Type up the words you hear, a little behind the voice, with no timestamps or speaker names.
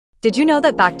Did you know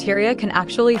that bacteria can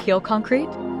actually heal concrete?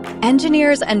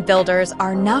 Engineers and builders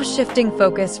are now shifting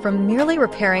focus from merely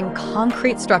repairing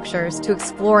concrete structures to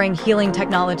exploring healing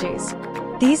technologies.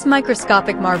 These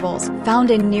microscopic marvels, found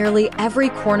in nearly every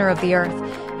corner of the Earth,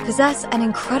 possess an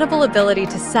incredible ability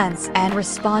to sense and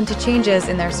respond to changes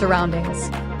in their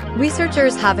surroundings.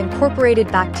 Researchers have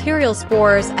incorporated bacterial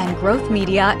spores and growth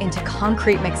media into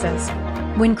concrete mixes.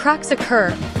 When cracks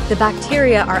occur, the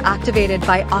bacteria are activated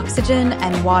by oxygen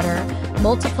and water,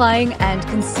 multiplying and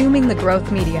consuming the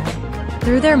growth media.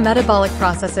 Through their metabolic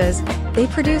processes, they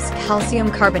produce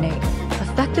calcium carbonate,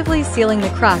 effectively sealing the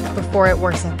crack before it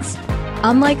worsens.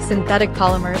 Unlike synthetic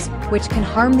polymers, which can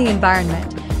harm the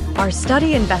environment, our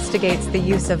study investigates the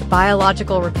use of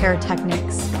biological repair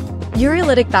techniques.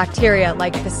 Urolytic bacteria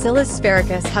like Bacillus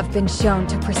sphaericus have been shown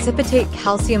to precipitate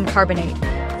calcium carbonate,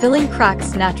 filling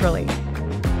cracks naturally.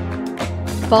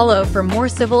 Follow for more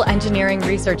civil engineering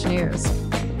research news.